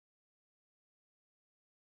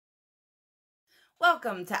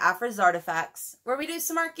Welcome to Aphra's Artifacts, where we do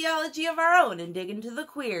some archaeology of our own and dig into the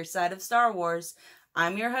queer side of Star Wars.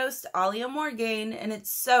 I'm your host, Alia Morgaine, and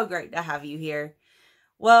it's so great to have you here.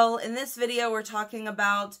 Well, in this video, we're talking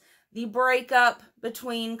about the breakup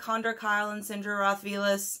between Conder Kyle and Sinjir Rath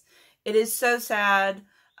Velus. It is so sad.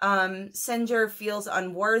 Sinjir feels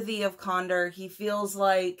unworthy of Conder. He feels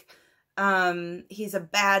like he's a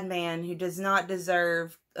bad man who does not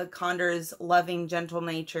deserve Conder's loving, gentle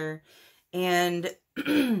nature. And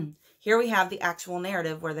here we have the actual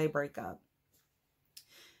narrative where they break up.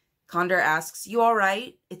 Conder asks, "You all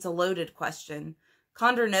right?" It's a loaded question.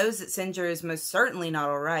 Conder knows that Sinjir is most certainly not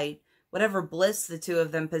all right. Whatever bliss the two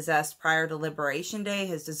of them possessed prior to Liberation Day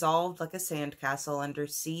has dissolved like a sandcastle under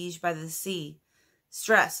siege by the sea.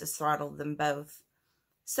 Stress has throttled them both.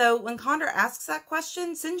 So when Conder asks that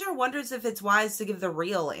question, Sinjir wonders if it's wise to give the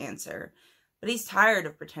real answer. But he's tired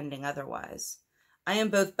of pretending otherwise. "I am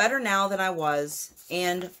both better now than I was,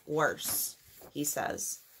 and worse," he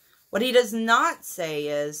says. What he does not say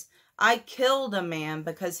is, "I killed a man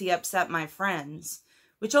because he upset my friends,"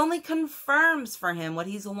 which only confirms for him what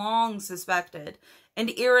he's long suspected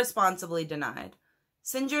and irresponsibly denied.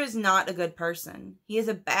 Sinjir is not a good person. He is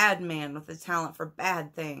a bad man with a talent for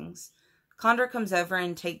bad things. Conder comes over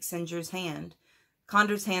and takes Sinjir's hand.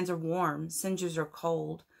 Conder's hands are warm. Sinjir's are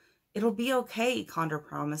cold. "It'll be okay," Conder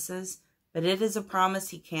promises. But it is a promise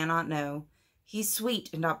he cannot know. He's sweet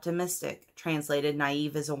and optimistic, translated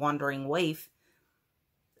naive as a wandering waif.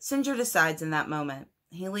 Sinjir decides in that moment.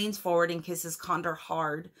 He leans forward and kisses Conder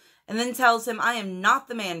hard, and then tells him, "I am not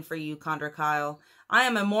the man for you, Conder Kyle. I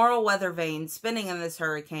am a moral weather vane spinning in this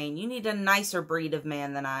hurricane. You need a nicer breed of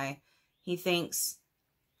man than I." He thinks,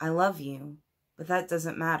 "I love you, but that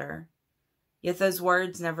doesn't matter." Yet those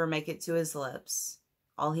words never make it to his lips.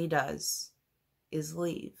 All he does is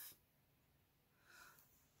leave.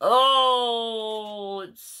 Oh,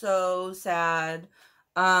 it's so sad.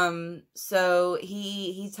 So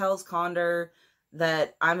he tells Conder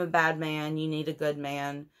that I'm a bad man, you need a good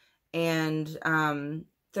man. And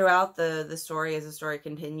throughout the story, as the story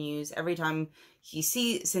continues, every time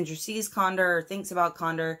Sinjir sees Conder or thinks about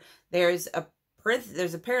Conder, there's a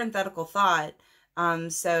parenthetical thought.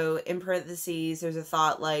 So in parentheses, there's a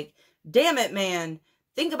thought like, "Damn it, man,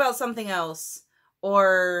 think about something else,"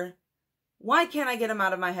 or "Why can't I get him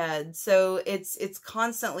out of my head?" So it's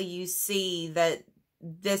constantly, you see that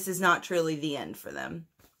this is not truly the end for them.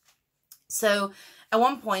 So at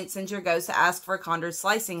one point, Sinjir goes to ask for Conder's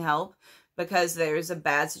slicing help because there's a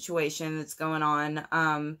bad situation that's going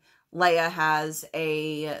on. Leia has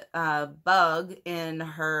a bug in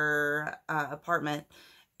her apartment.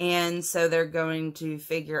 And so they're going to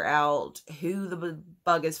figure out who the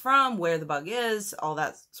bug is from, where the bug is, all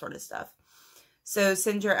that sort of stuff. So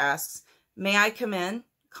Sinjir asks, "May I come in?"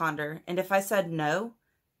 Conder. "And if I said no?"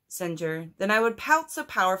 Sinjir. "Then I would pout so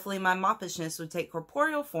powerfully my moppishness would take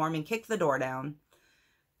corporeal form and kick the door down."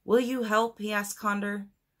 "Will you help?" he asks Conder.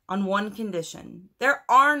 "On one condition." "There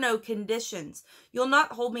are no conditions. You'll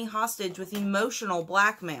not hold me hostage with emotional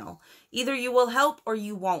blackmail. Either you will help or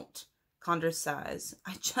you won't." Conder sighs.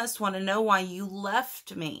 "I just want to know why you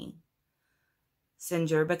left me."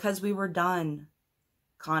 Sinjir. "Because we were done."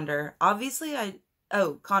 Conder.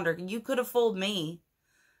 Conder, you could have fooled me."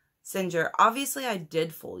 Sinjir. "Obviously I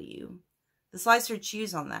did fool you." The Slicer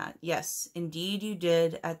chews on that. "Yes, indeed you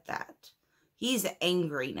did at that." He's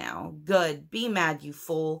angry now. "Good. Be mad, you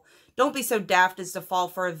fool. Don't be so daft as to fall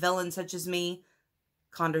for a villain such as me."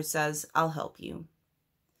 Conder says, "I'll help you."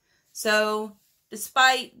 So,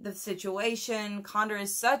 despite the situation, Conder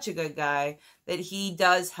is such a good guy that he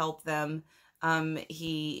does help them.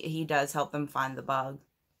 He does help them find the bug.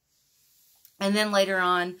 And then later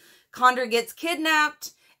on, Conder gets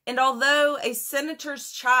kidnapped. And although a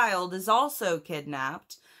senator's child is also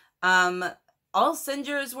kidnapped, all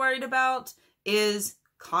Sinjir is worried about is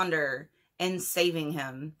Conder and saving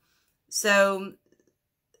him. So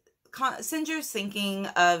Sinjir's thinking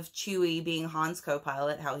of Chewie being Han's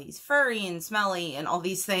co-pilot, how he's furry and smelly and all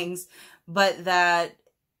these things, but that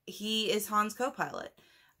he is Han's co-pilot.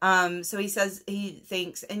 So he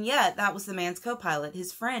thinks, and yet that was the man's co-pilot,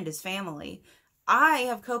 his friend, his family. I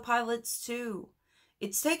have co-pilots too.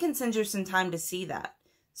 It's taken Sinjir some time to see that.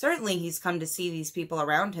 Certainly he's come to see these people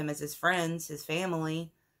around him as his friends, his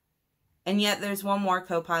family. And yet there's one more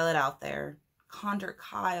co-pilot out there. Conder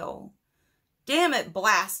Kyle. "Damn it,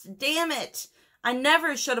 Blast. Damn it. I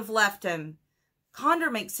never should have left him." Conder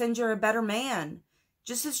makes Sinjir a better man.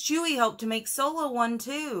 Just as Chewie helped to make Solo one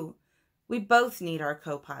too. We both need our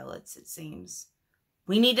co-pilots, it seems.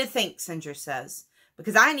 "We need to think," Sinjir says,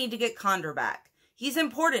 "because I need to get Conder back. He's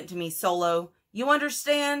important to me, Solo. You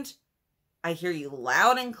understand?" I hear you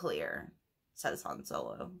loud and clear, says Han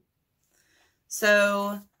Solo.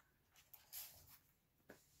 So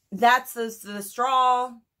that's the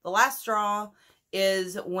straw. The last straw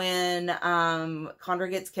is when Conder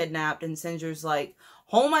gets kidnapped and Sinjir's like,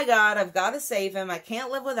 oh my god, I've got to save him. I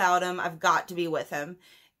can't live without him. I've got to be with him.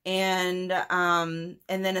 And then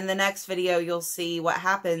in the next video, you'll see what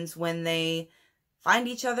happens when they find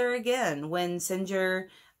each other again, when Sinjir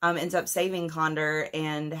ends up saving Conder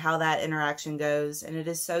and how that interaction goes. And it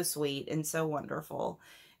is so sweet and so wonderful.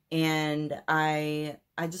 And I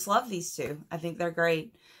just love these two. I think they're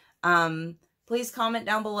great. Please comment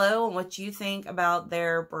down below on what you think about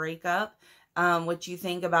their breakup, what you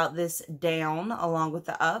think about this down along with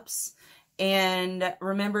the ups. And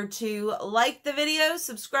remember to like the video,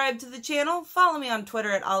 subscribe to the channel, follow me on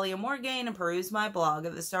Twitter at AliaMorgaine, and peruse my blog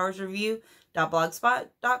at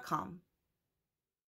thestarsreview.blogspot.com.